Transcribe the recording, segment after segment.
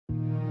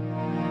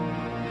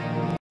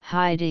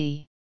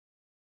Heidi.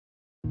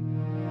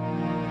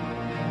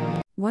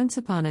 Once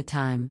upon a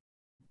time,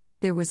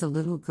 there was a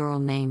little girl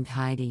named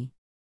Heidi.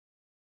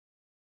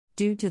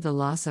 Due to the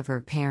loss of her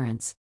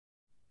parents,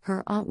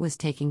 her aunt was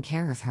taking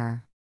care of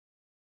her.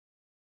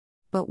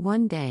 But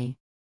one day,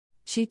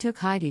 she took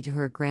Heidi to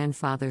her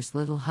grandfather's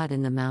little hut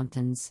in the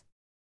mountains.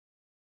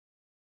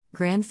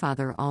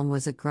 Grandfather Alm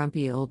was a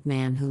grumpy old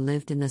man who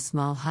lived in the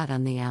small hut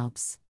on the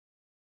Alps.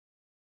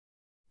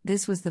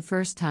 This was the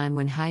first time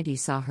when Heidi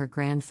saw her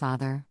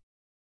grandfather.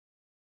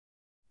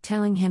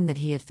 Telling him that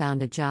he had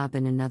found a job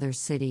in another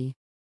city,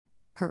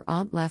 her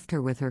aunt left her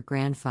with her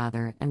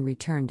grandfather and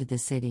returned to the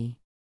city.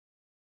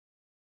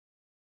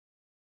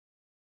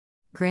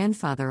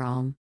 Grandfather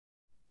Alm,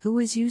 who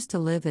was used to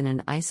live in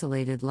an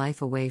isolated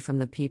life away from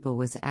the people,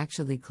 was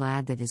actually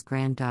glad that his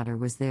granddaughter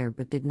was there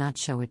but did not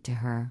show it to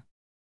her.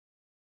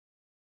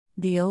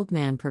 The old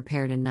man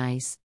prepared a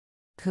nice,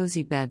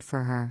 cozy bed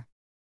for her.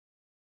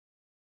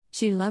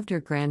 She loved her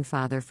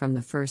grandfather from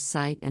the first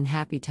sight, and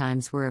happy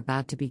times were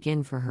about to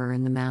begin for her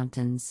in the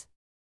mountains.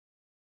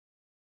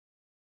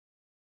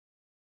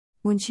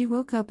 When she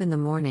woke up in the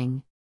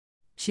morning,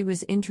 she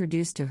was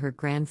introduced to her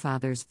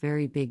grandfather's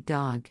very big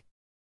dog,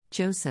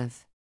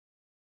 Joseph.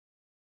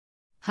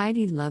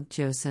 Heidi loved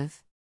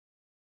Joseph.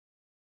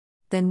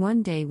 Then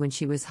one day when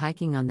she was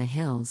hiking on the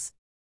hills,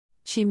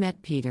 she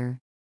met Peter,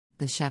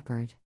 the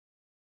shepherd.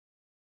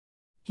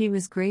 He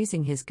was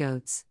grazing his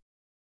goats.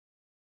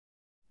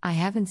 "I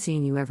haven't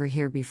seen you ever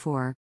here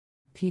before,"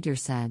 Peter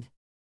said.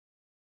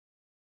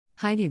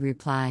 Heidi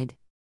replied,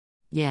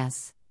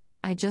 "Yes,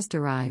 I just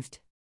arrived.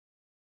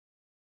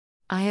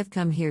 I have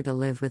come here to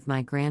live with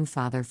my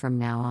grandfather from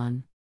now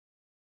on."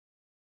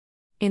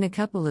 In a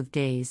couple of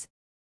days,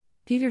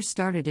 Peter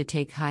started to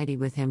take Heidi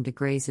with him to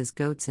graze his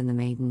goats in the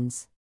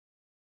maidens.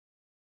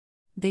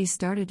 They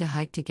started to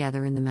hike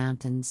together in the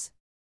mountains.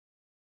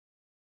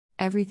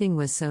 Everything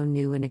was so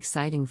new and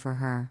exciting for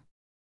her.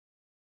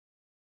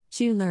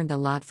 She learned a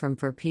lot from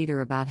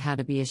Peter about how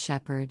to be a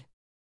shepherd.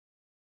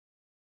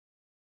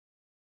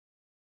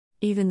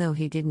 Even though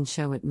he didn't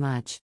show it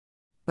much,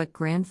 but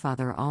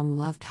Grandfather Alm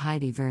loved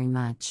Heidi very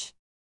much.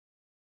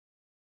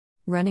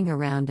 Running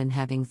around and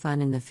having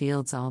fun in the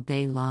fields all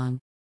day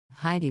long,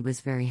 Heidi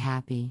was very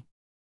happy.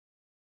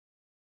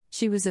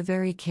 She was a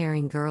very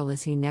caring girl,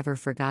 as he never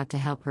forgot to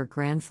help her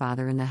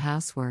grandfather in the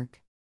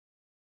housework.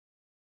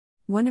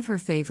 One of her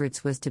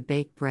favorites was to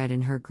bake bread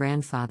in her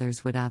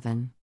grandfather's wood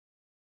oven.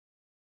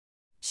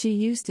 She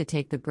used to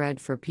take the bread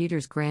for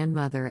Peter's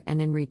grandmother,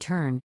 and in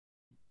return,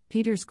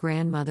 Peter's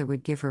grandmother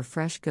would give her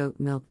fresh goat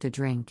milk to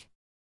drink.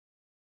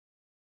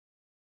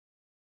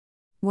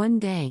 One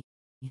day,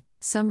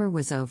 summer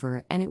was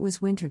over and it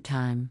was winter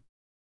time.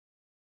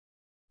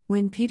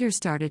 When Peter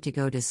started to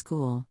go to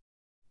school,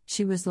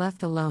 she was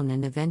left alone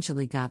and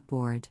eventually got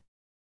bored.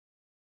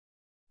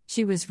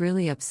 She was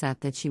really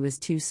upset that she was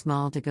too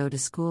small to go to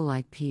school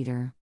like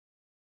Peter.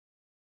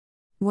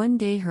 One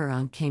day her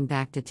aunt came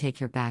back to take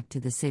her back to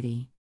the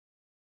city.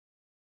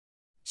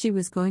 She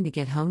was going to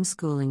get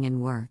homeschooling and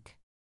work.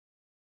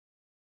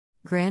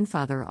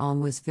 Grandfather Alm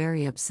was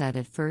very upset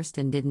at first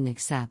and didn't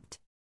accept.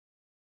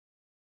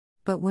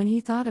 But when he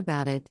thought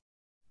about it,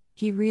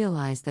 he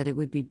realized that it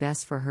would be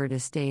best for her to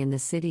stay in the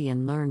city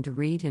and learn to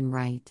read and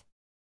write.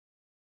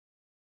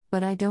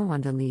 "But I don't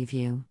want to leave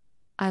you.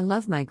 I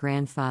love my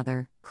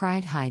grandfather,"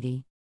 cried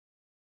Heidi.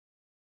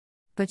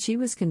 But she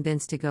was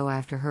convinced to go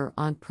after her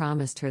aunt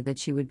promised her that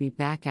she would be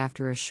back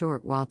after a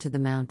short while to the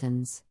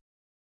mountains.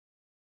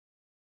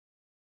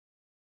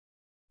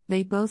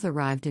 They both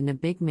arrived in a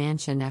big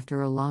mansion after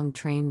a long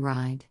train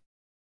ride.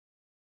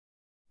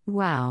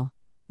 "Wow,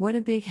 what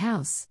a big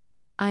house!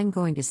 I'm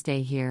going to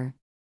stay here,"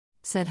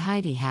 said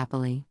Heidi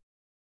happily.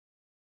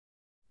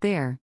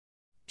 There,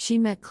 she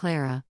met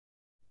Clara,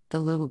 the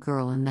little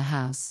girl in the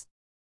house.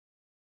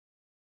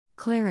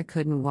 Clara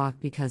couldn't walk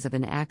because of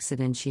an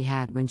accident she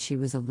had when she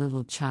was a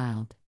little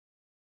child.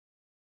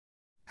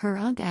 Her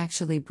aunt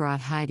actually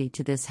brought Heidi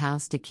to this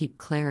house to keep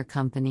Clara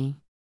company.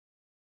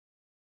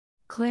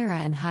 Clara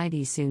and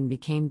Heidi soon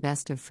became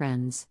best of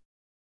friends.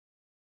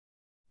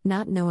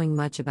 Not knowing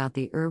much about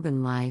the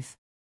urban life,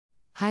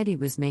 Heidi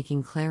was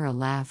making Clara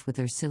laugh with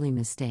her silly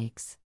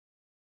mistakes.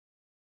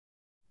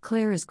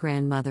 Clara's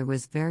grandmother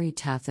was very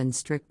tough and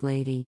strict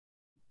lady.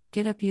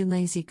 "Get up, you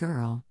lazy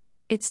girl.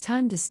 It's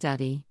time to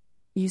study.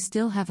 You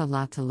still have a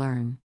lot to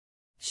learn,"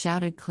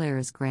 shouted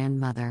Clara's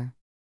grandmother.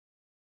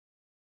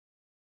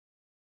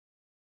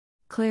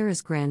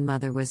 Clara's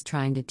grandmother was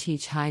trying to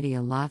teach Heidi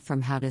a lot,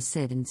 from how to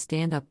sit and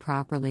stand up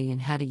properly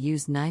and how to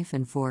use knife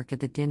and fork at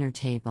the dinner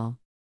table.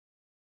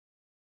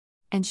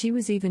 And she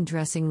was even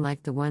dressing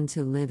like the ones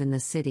who live in the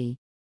city,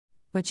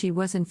 but she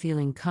wasn't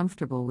feeling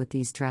comfortable with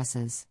these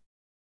dresses.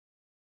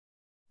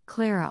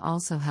 Clara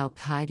also helped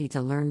Heidi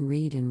to learn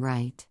read and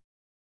write.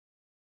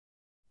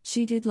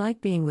 She did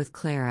like being with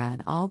Clara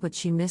and all, but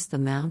she missed the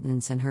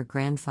mountains and her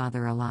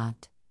grandfather a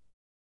lot.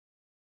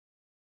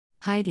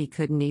 Heidi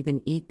couldn't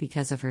even eat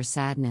because of her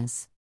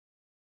sadness.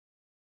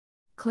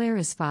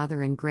 Clara's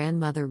father and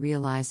grandmother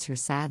realized her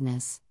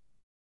sadness.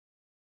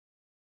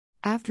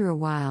 After a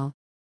while,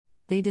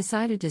 they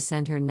decided to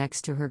send her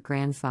next to her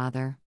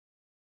grandfather.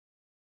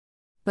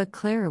 But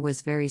Clara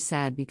was very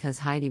sad because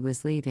Heidi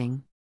was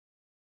leaving.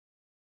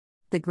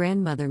 The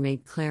grandmother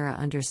made Clara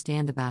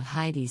understand about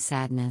Heidi's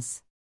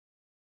sadness.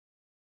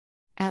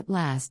 At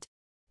last,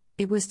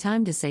 it was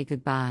time to say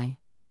goodbye.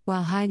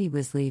 While Heidi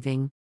was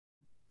leaving,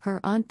 her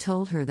aunt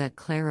told her that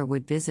Clara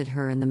would visit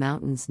her in the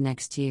mountains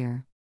next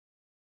year.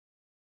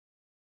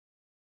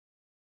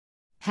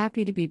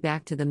 Happy to be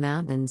back to the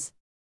mountains,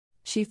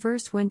 she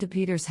first went to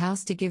Peter's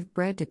house to give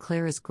bread to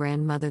Clara's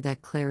grandmother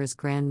that Clara's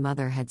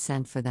grandmother had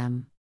sent for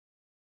them.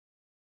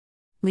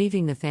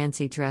 Leaving the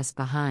fancy dress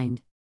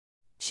behind,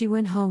 she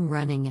went home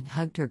running and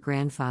hugged her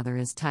grandfather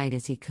as tight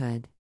as he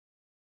could.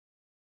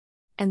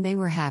 And they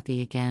were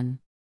happy again.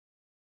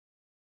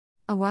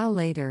 A while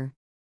later,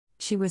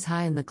 she was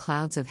high in the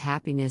clouds of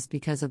happiness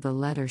because of the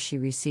letter she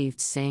received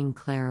saying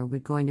Clara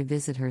would going to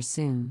visit her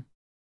soon.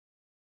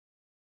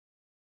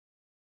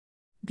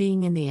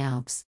 Being in the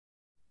Alps,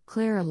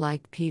 Clara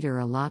liked Peter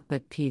a lot,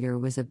 but Peter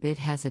was a bit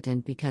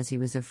hesitant because he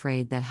was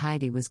afraid that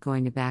Heidi was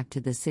going back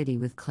to the city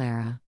with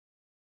Clara.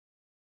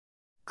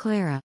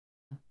 Clara,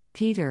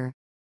 Peter,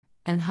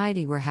 and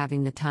Heidi were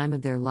having the time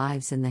of their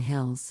lives in the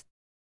hills.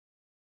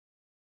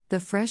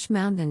 The fresh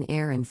mountain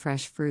air and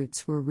fresh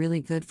fruits were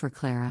really good for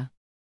Clara.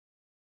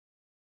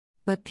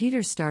 But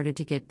Peter started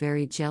to get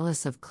very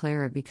jealous of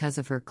Clara because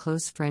of her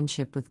close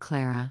friendship with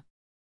Clara.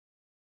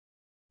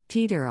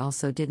 Peter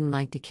also didn't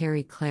like to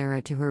carry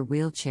Clara to her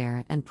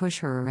wheelchair and push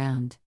her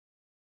around.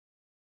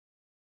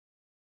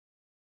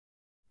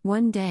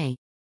 One day,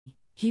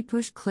 he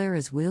pushed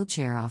Clara's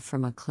wheelchair off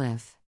from a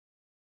cliff.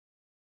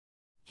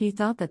 He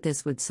thought that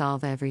this would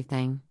solve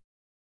everything.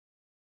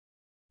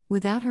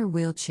 Without her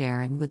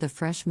wheelchair and with the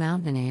fresh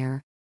mountain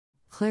air,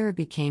 Clara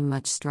became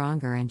much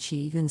stronger and she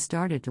even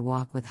started to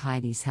walk with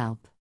Heidi's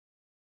help.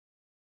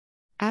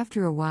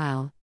 After a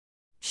while,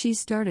 she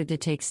started to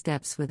take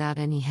steps without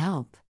any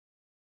help.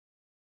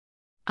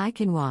 "I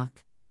can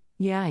walk.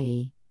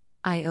 Yai.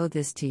 I owe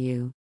this to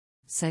you,"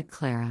 said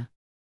Clara.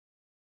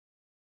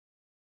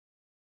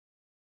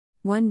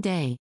 One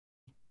day,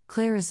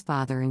 Clara's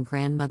father and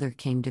grandmother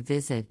came to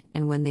visit,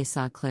 and when they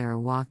saw Clara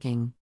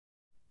walking,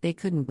 they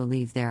couldn't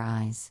believe their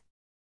eyes.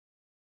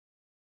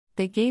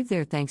 They gave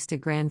their thanks to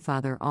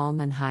Grandfather Alm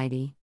and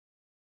Heidi.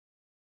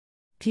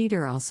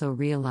 Peter also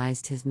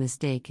realized his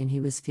mistake and he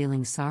was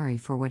feeling sorry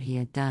for what he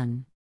had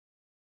done.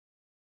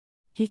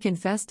 He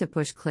confessed to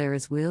push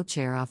Clara's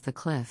wheelchair off the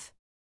cliff.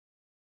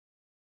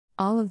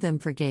 All of them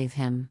forgave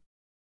him.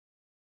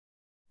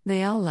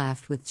 They all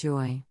laughed with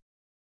joy.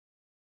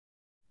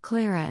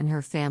 Clara and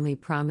her family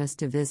promised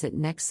to visit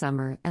next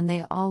summer and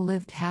they all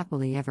lived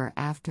happily ever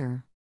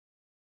after.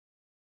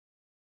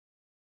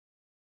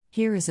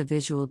 Here is a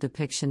visual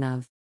depiction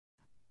of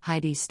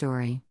Heidi's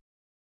story.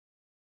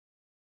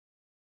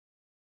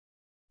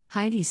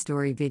 Heidi's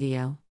story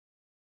video.